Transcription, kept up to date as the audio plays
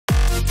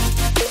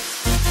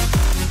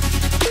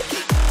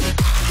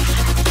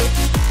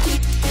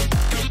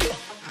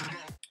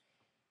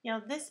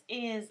This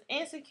is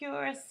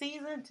Insecure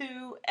Season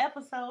 2,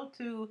 Episode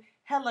 2,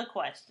 Hella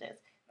Questions.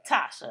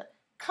 Tasha,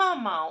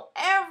 come on.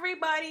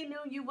 Everybody knew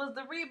you was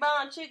the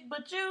rebound chick,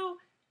 but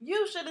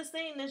you should have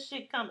seen this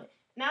shit coming.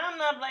 Now, I'm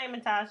not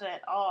blaming Tasha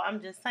at all.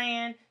 I'm just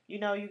saying, you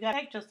gotta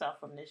protect yourself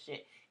from this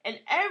shit. And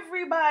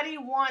everybody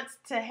wants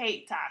to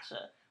hate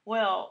Tasha.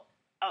 Well,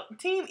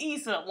 Team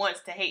Issa wants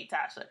to hate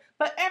Tasha.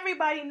 But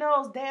everybody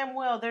knows damn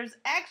well there's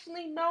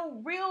actually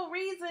no real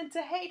reason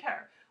to hate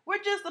her.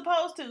 We're just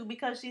supposed to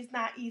because she's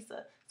not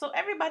Issa. So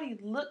everybody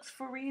looks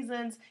for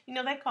reasons.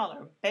 They call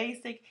her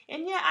basic.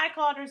 And yeah, I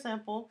called her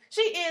simple.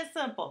 She is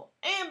simple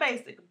and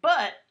basic.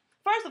 But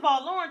first of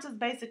all, Lawrence is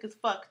basic as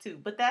fuck too.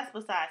 But that's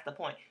besides the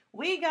point.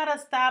 We gotta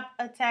stop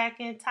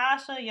attacking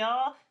Tasha,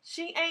 y'all.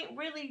 She ain't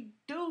really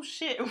do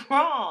shit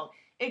wrong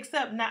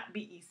except not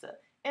be Issa.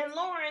 And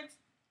Lawrence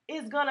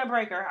is gonna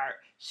break her heart.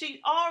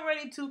 She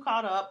already too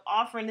caught up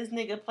offering this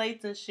nigga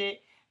plates and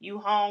shit. You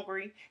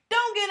hungry?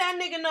 Don't get that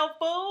nigga no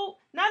food.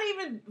 Not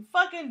even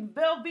fucking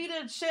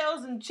Velveeta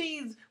shells and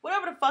cheese.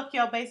 Whatever the fuck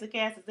y'all basic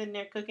ass is in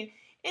there cooking.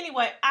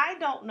 Anyway, I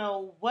don't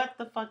know what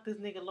the fuck this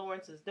nigga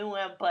Lawrence is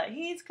doing, but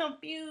he's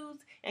confused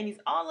and he's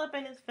all up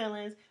in his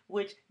feelings,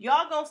 which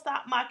y'all gonna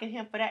stop mocking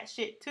him for that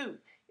shit too.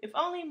 If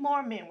only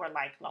more men were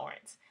like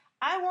Lawrence.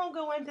 I won't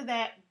go into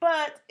that,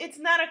 but it's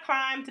not a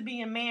crime to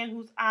be a man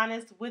who's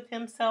honest with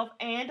himself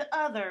and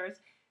others.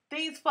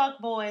 These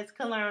fuckboys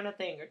can learn a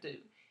thing or two.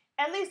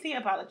 At least he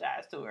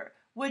apologized to her,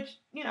 which,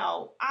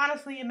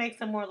 honestly, it makes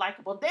him more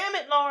likable. Damn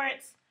it,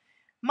 Lawrence.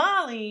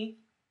 Molly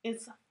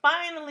is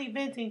finally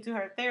venting to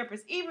her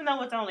therapist, even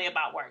though it's only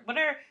about work. But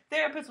her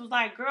therapist was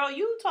like, girl,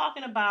 you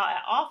talking about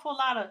an awful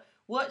lot of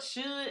what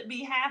should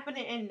be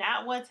happening and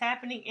not what's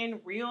happening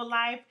in real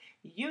life.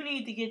 You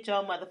need to get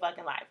your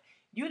motherfucking life.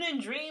 You done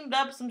dreamed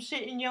up some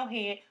shit in your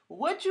head.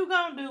 What you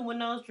gonna do when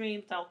those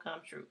dreams don't come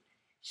true?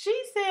 She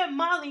said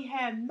Molly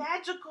had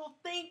magical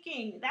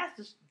thinking. That's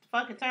the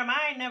fucking term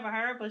I ain't never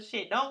heard, but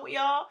shit, don't we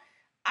all?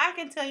 I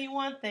can tell you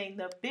one thing.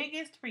 The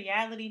biggest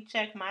reality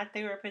check my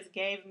therapist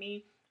gave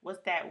me was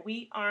that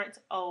we aren't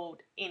owed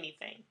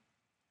anything.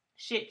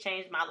 Shit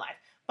changed my life.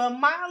 But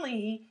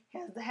Molly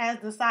has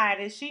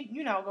decided she,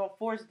 gonna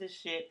force this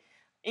shit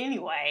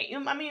anyway.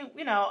 I mean,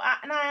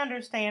 I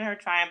understand her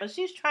trying, but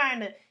she's trying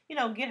to,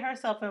 get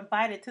herself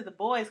invited to the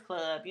boys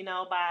club,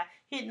 by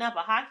hitting up a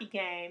hockey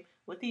game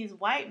with these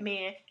white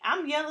men.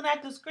 I'm yelling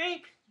at the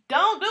screen,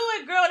 don't do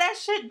it, girl. That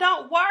shit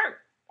don't work.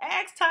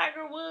 Ask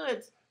Tiger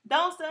Woods.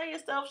 Don't sell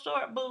yourself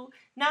short, boo.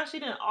 Now she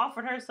done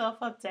offered herself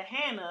up to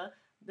Hannah,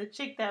 the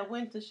chick that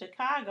went to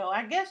Chicago.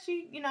 I guess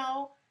she,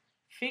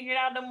 figured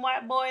out them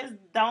white boys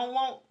don't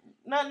want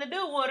nothing to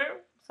do with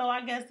her. So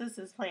I guess this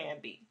is plan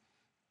B.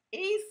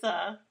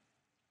 Issa.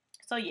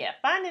 So yeah,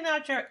 finding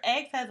out your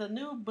ex has a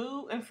new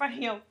boo in front of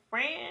your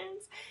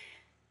friends,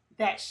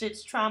 that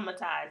shit's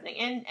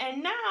traumatizing.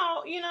 And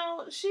now,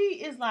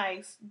 she is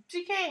like,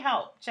 she can't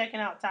help checking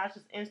out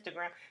Tasha's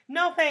Instagram.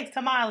 No thanks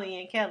to Molly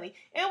and Kelly.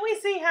 And we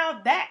see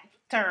how that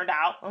turned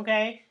out,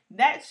 okay?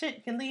 That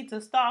shit can lead to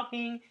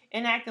stalking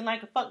and acting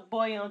like a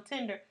fuckboy on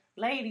Tinder.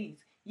 Ladies,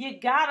 you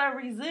gotta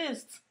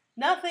resist.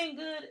 Nothing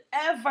good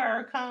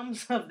ever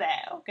comes of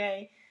that,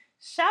 okay?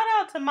 Shout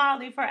out to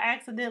Molly for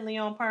accidentally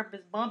on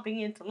purpose bumping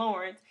into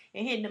Lawrence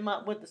and hitting him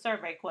up with the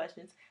survey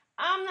questions.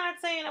 I'm not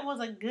saying it was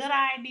a good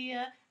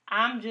idea.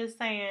 I'm just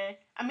saying,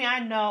 I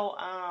know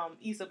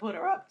Issa put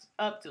her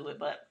up to it,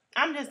 but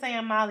I'm just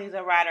saying Molly's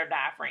a ride or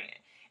die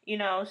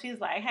friend. She's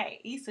like, hey,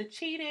 Issa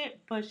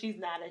cheated, but she's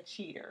not a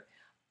cheater.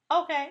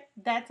 Okay,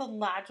 that's a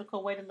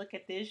logical way to look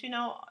at this.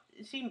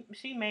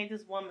 She made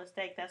this one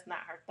mistake. That's not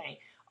her thing.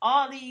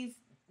 All these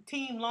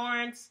Team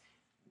Lawrence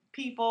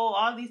people,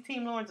 all these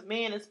Team Lawrence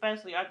men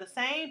especially, are the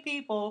same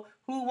people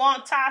who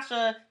want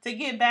Tasha to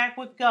get back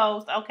with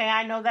Ghost. Okay,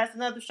 I know that's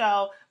another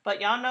show, but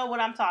y'all know what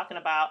I'm talking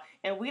about.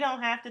 And we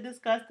don't have to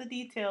discuss the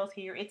details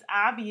here. It's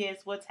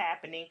obvious what's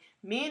happening.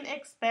 Men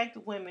expect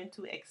women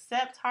to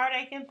accept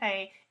heartache and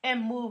pain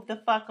and move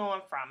the fuck on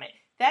from it.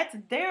 That's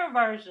their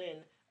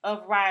version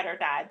of ride or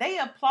die. They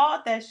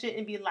applaud that shit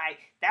and be like,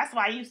 that's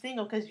why you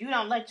single, because you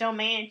don't let your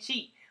man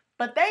cheat.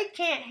 But they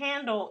can't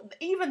handle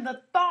even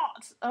the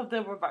thoughts of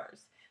the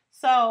reverse.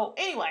 So,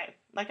 anyway,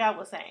 like I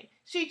was saying,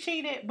 she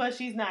cheated, but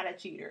she's not a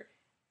cheater.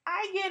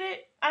 I get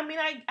it.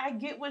 I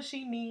get what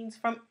she means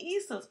from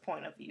Issa's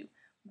point of view.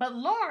 But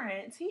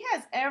Lawrence, he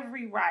has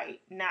every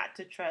right not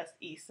to trust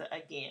Issa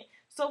again.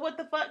 So what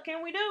the fuck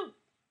can we do?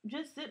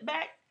 Just sit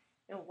back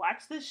and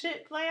watch this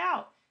shit play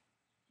out.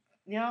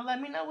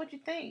 Let me know what you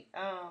think.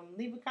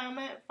 Leave a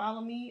comment.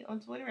 Follow me on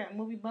Twitter at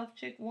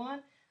MovieBuffChick1.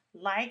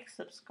 Like,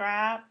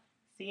 subscribe.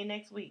 See you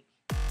next week.